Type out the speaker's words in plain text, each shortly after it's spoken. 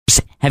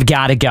have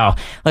got to go.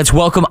 Let's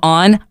welcome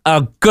on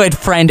a good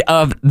friend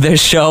of the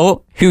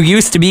show who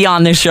used to be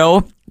on the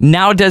show,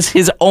 now does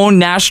his own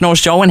national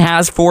show and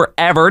has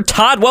forever.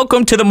 Todd,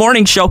 welcome to the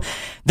morning show.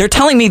 They're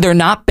telling me they're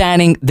not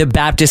banning the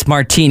Baptist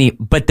Martini,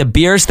 but the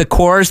beers, the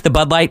Coors, the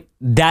Bud Light,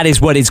 that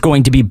is what is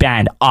going to be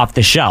banned off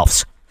the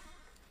shelves.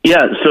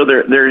 Yeah, so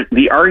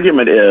the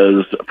argument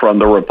is from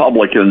the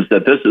Republicans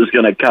that this is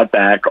going to cut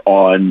back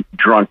on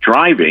drunk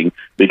driving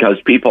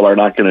because people are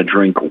not going to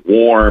drink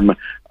warm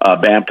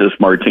Baptist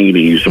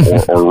martinis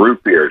or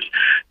root beers.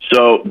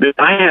 So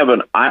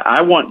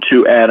I want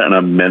to add an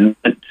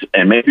amendment,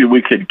 and maybe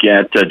we could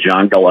get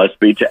John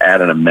Gillespie to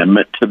add an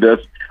amendment to this.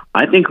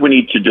 I think we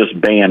need to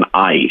just ban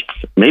ice.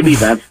 Maybe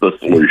that's the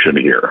solution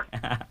here.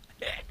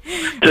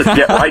 Just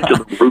get right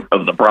to the root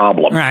of the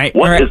problem. Right.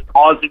 What is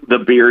causing the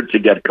beer to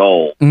get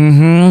cold?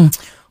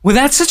 Mm-hmm. Well,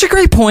 that's such a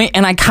great point,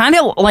 and I kind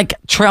of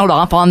trailed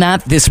off on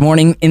that this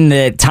morning in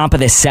the top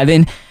of the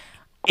 7.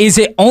 Is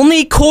it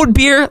only cold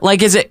beer?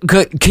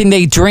 Can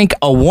they drink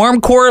a warm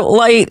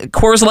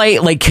Coors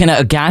Light? Can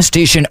a gas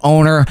station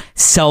owner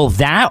sell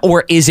that,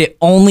 or is it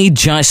only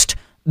just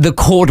the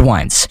cold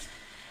ones?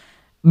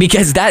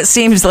 Because that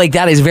seems like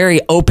that is very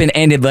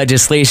open-ended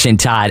legislation,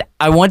 Todd.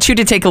 I want you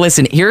to take a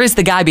listen. Here is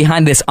the guy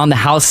behind this on the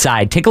House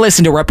side. Take a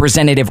listen to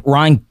Representative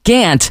Ron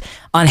Gant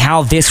on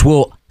how this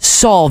will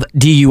solve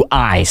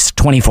DUIs.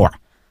 24.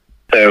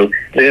 So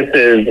this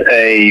is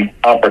a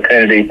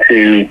opportunity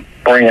to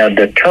bring a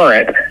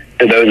deterrent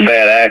to those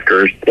bad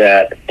actors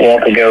that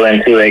want to go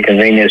into a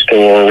convenience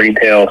store or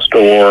retail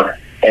store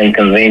and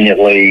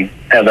conveniently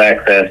have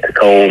access to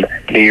cold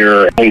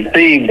beer. We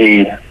see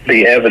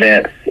the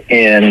evidence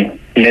in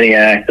many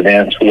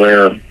accidents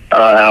where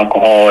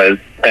alcohol is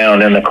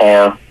found in the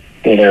car,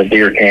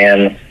 beer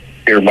cans,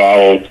 beer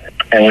bottles,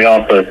 and we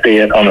also see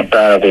it on the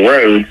side of the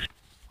roads.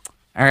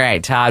 All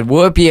right, Todd,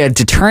 will it be a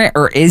deterrent,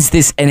 or is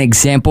this an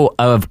example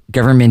of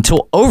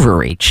governmental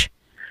overreach?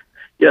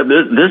 Yeah,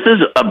 this is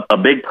a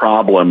big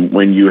problem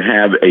when you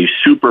have a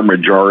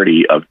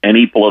supermajority of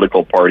any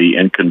political party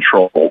in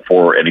control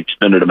for an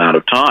extended amount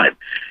of time,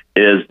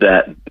 is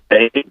that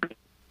they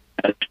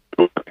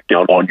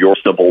on your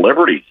civil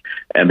liberties.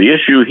 And the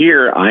issue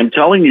here, I'm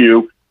telling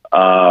you,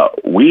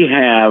 we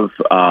have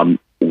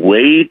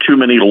way too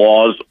many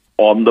laws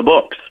on the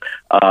books.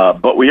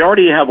 But we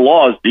already have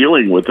laws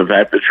dealing with the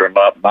fact that you're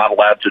not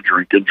allowed to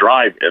drink and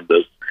drive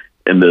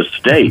in this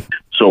state.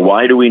 So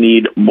why do we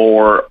need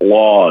more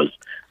laws?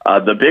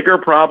 The bigger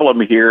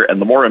problem here, and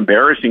the more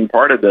embarrassing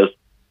part of this,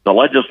 the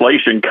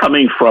legislation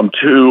coming from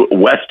 2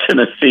 West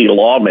Tennessee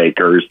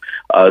lawmakers,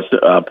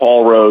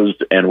 Paul Rose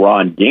and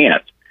Ron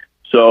Gant.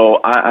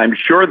 So I'm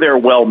sure they're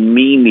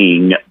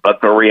well-meaning, but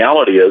the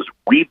reality is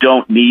we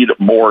don't need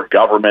more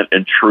government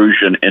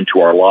intrusion into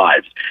our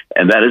lives.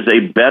 And that is a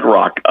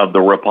bedrock of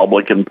the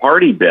Republican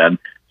Party, Ben,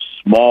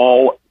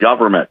 small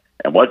government.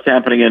 And what's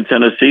happening in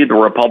Tennessee, the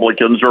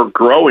Republicans are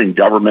growing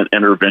government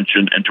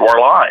intervention into our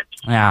lives.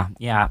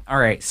 Yeah. All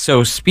right.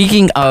 So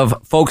speaking of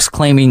folks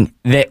claiming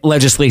that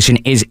legislation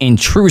is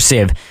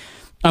intrusive,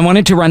 I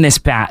wanted to run this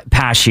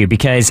past you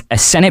because a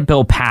Senate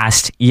bill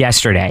passed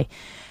yesterday.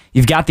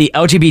 You've got the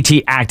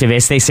LGBT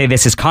activists. They say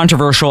this is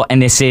controversial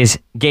and this is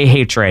gay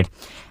hatred.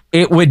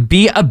 It would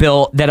be a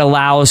bill that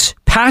allows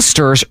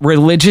pastors,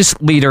 religious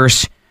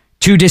leaders,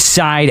 to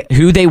decide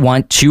who they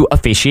want to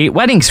officiate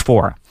weddings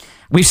for.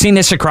 We've seen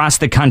this across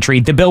the country.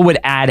 The bill would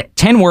add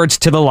 10 words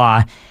to the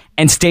law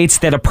and states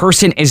that a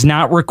person is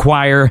not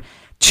required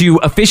to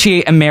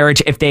officiate a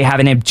marriage if they have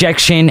an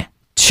objection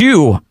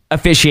to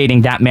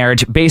officiating that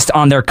marriage based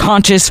on their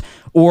conscious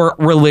or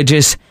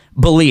religious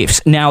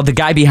beliefs. Now, the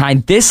guy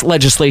behind this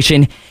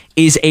legislation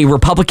is a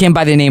Republican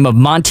by the name of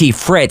Monty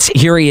Fritz.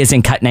 Here he is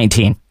in Cut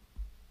 19.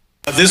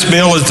 This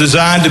bill is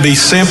designed to be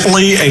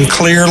simply and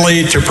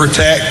clearly to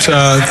protect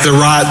the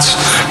rights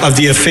of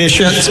the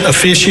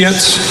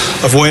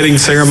officiants of wedding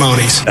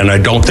ceremonies. And I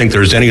don't think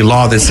there's any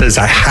law that says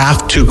I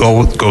have to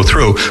go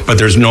through, but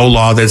there's no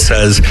law that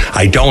says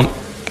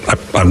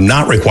I'm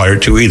not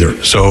required to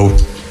either. So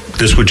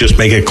this would just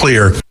make it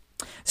clear.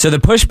 So the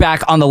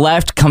pushback on the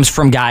left comes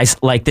from guys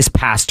like this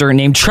pastor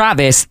named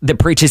Travis that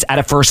preaches at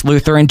a First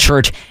Lutheran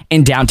Church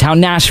in downtown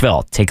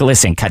Nashville. Take a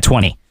listen, Cut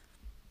 20.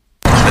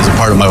 As a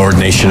part of my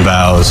ordination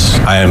vows,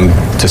 I am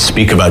to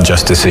speak about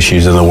justice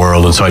issues in the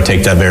world, and so I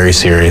take that very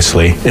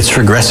seriously. It's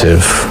regressive.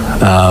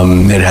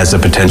 It has the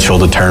potential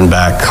to turn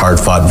back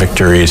hard-fought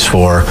victories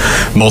for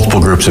multiple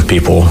groups of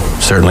people,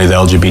 certainly the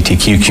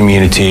LGBTQ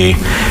community,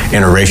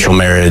 interracial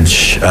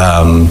marriage.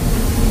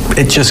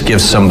 It just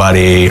gives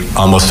somebody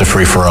almost a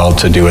free-for-all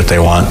to do what they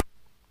want.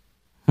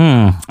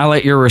 I'll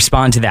let you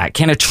respond to that.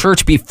 Can a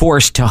church be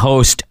forced to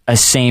host a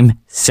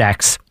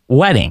same-sex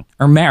wedding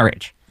or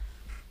marriage?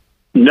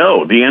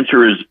 No, the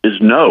answer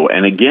is no.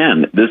 And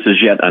again, this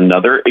is yet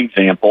another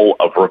example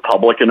of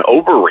Republican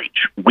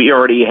overreach. We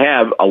already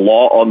have a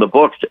law on the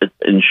books. It's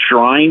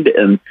enshrined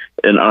in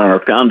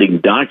our founding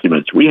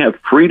documents. We have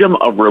freedom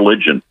of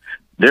religion.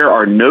 There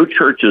are no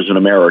churches in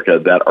America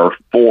that are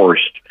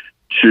forced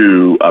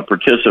to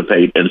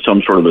participate in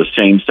some sort of a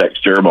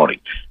same-sex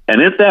ceremony.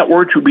 And if that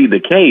were to be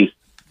the case,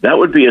 that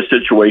would be a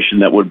situation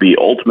that would be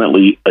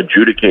ultimately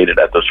adjudicated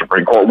at the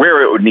Supreme Court,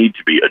 where it would need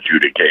to be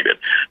adjudicated.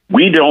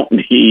 We don't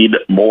need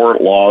more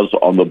laws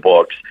on the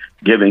books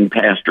giving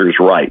pastors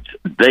rights.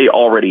 They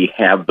already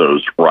have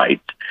those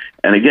rights.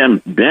 And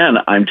again, Ben,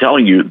 I'm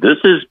telling you,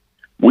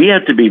 we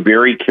have to be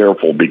very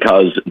careful,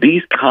 because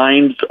these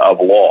kinds of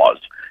laws,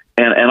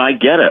 and I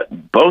get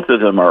it, both of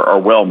them are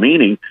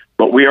well-meaning,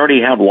 but we already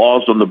have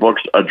laws on the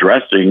books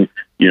addressing,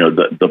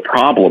 the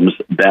problems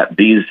that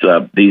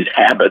these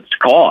habits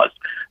cause.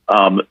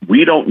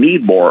 We don't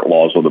need more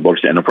laws on the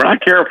books, and if we're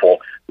not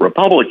careful,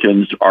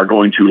 Republicans are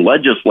going to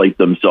legislate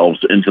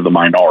themselves into the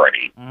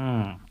minority.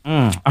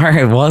 All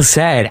right, well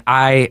said.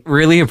 I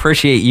really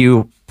appreciate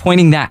you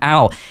pointing that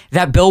out.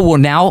 That bill will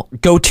now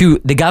go to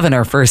the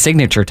governor for a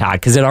signature, Todd,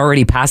 because it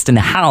already passed in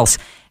the House.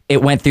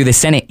 It went through the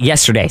Senate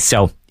yesterday,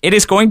 so it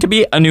is going to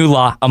be a new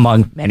law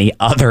among many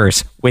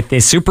others with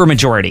this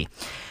supermajority.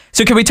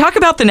 So can we talk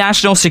about the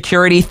national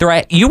security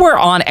threat? You were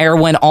on air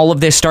when all of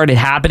this started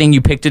happening.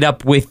 You picked it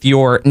up with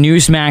your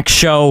Newsmax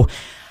show.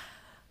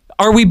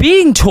 Are we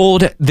being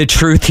told the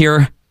truth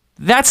here?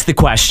 That's the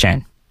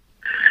question.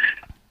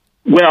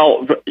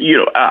 Well,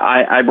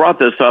 I brought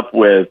this up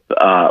with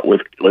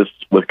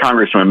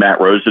Congressman Matt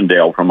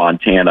Rosendale from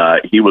Montana.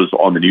 He was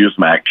on the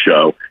Newsmax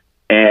show,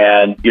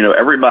 and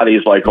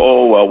everybody's like,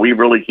 "Oh, well, we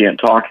really can't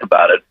talk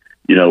about it."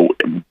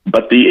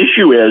 But the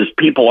issue is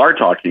people are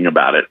talking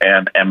about it,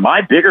 and my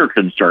bigger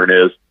concern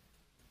is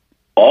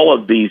all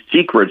of these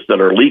secrets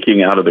that are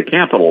leaking out of the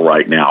Capitol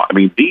right now. I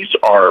mean, these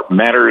are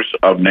matters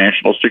of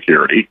national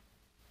security.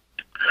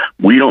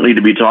 We don't need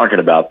to be talking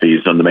about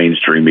these in the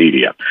mainstream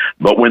media.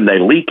 But when they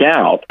leak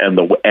out,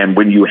 and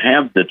when you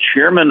have the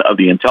chairman of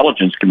the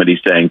Intelligence Committee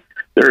saying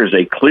there is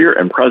a clear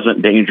and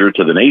present danger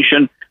to the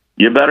nation,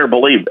 you better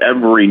believe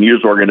every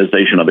news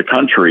organization of the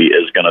country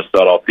is going to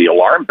set off the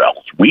alarm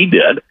bells. We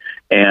did.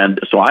 And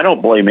so I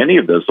don't blame any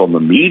of this on the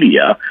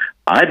media.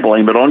 I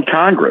blame it on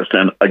Congress.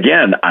 And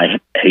again, I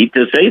hate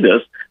to say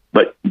this,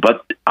 but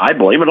I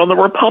blame it on the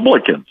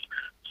Republicans.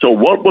 So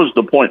what was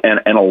the point?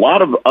 And a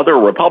lot of other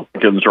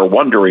Republicans are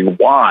wondering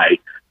why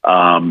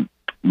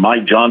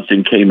Mike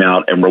Johnson came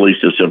out and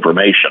released this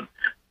information.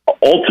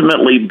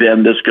 Ultimately,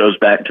 Ben, this goes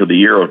back to the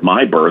year of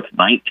my birth,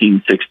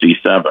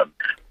 1967,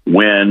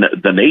 when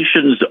the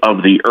nations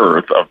of the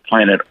Earth, of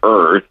planet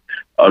Earth,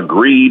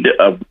 agreed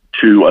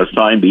to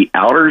assign the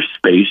Outer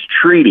Space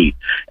Treaty.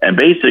 And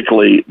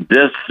basically,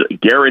 this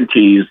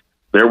guarantees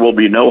there will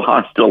be no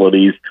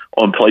hostilities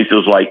on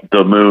places like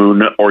the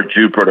Moon or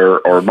Jupiter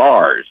or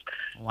Mars.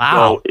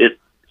 Wow.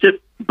 So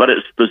but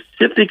it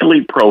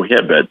specifically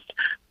prohibits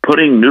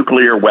putting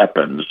nuclear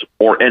weapons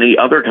or any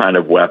other kind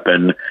of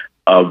weapon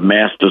of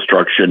mass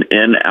destruction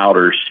in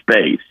outer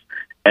space.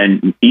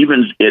 And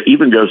it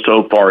even goes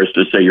so far as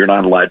to say you're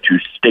not allowed to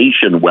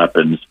station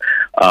weapons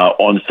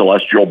on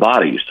celestial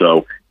bodies.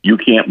 So you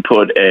can't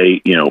put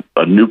a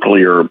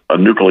nuclear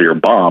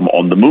bomb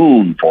on the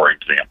moon, for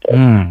example.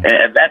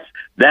 And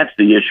that's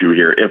the issue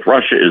here. If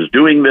Russia is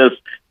doing this,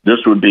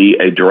 this would be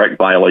a direct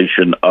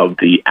violation of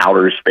the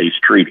Outer Space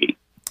Treaty.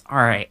 All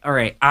right.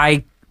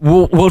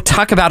 We'll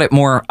talk about it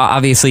more.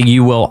 Obviously,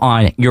 you will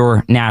on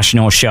your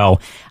national show,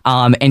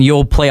 and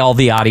you'll play all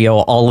the audio,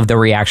 all of the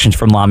reactions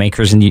from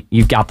lawmakers, and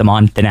you've got them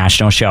on the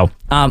national show.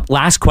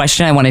 Last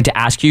question I wanted to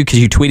ask you, because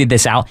you tweeted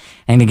this out,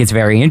 and I think it's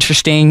very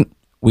interesting.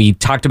 We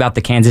talked about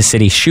the Kansas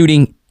City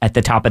shooting at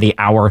the top of the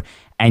hour,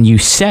 and you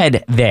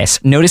said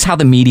this. Notice how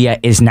the media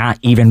is not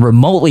even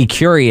remotely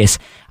curious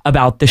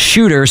about the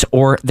shooters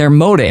or their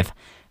motive.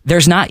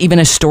 There's not even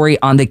a story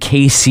on the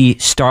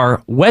KC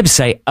Star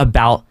website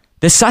about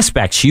the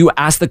suspects. You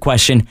asked the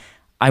question,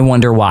 I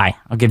wonder why.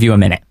 I'll give you a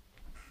minute.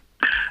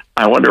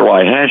 I wonder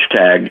why.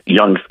 Hashtag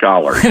young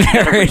scholar.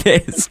 There it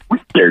is.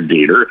 There,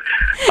 Dieter.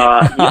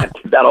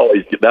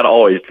 That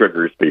always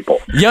triggers people.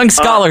 Young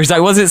scholars. I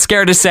wasn't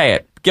scared to say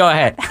it. Go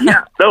ahead.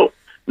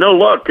 No,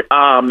 look,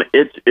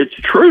 it's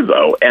true,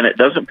 though, and it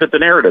doesn't fit the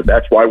narrative.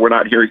 That's why we're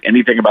not hearing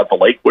anything about the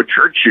Lakewood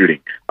church shooting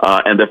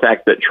and the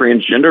fact that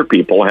transgender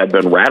people have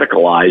been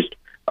radicalized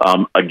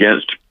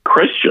against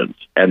Christians,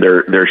 and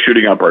they're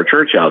shooting up our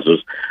church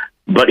houses.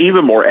 But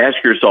even more,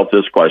 ask yourself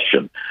this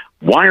question.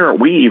 Why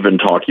aren't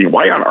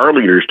our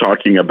leaders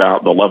talking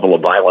about the level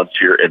of violence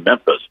here in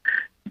Memphis?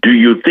 Do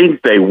you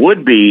think they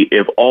would be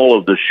if all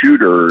of the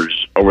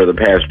shooters over the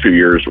past 2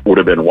 years would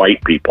have been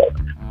white people?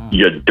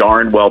 You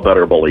darn well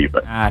better believe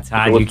it.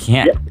 Todd, you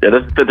can't. Yeah, it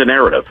doesn't fit the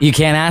narrative. You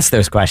can't ask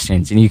those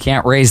questions, and you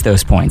can't raise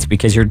those points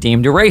because you're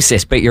deemed a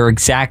racist. But you're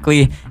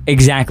exactly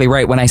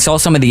right. When I saw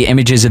some of the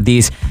images of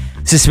these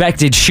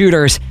suspected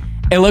shooters,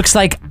 it looks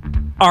like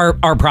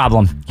our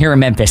problem here in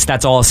Memphis.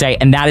 That's all I'll say.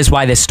 And that is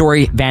why this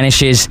story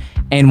vanishes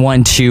in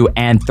 1, 2,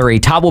 and 3.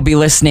 Todd will be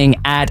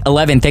listening at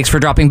 11. Thanks for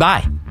dropping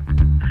by.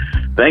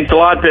 Thanks a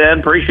lot, Ben.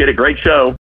 Appreciate it. Great show.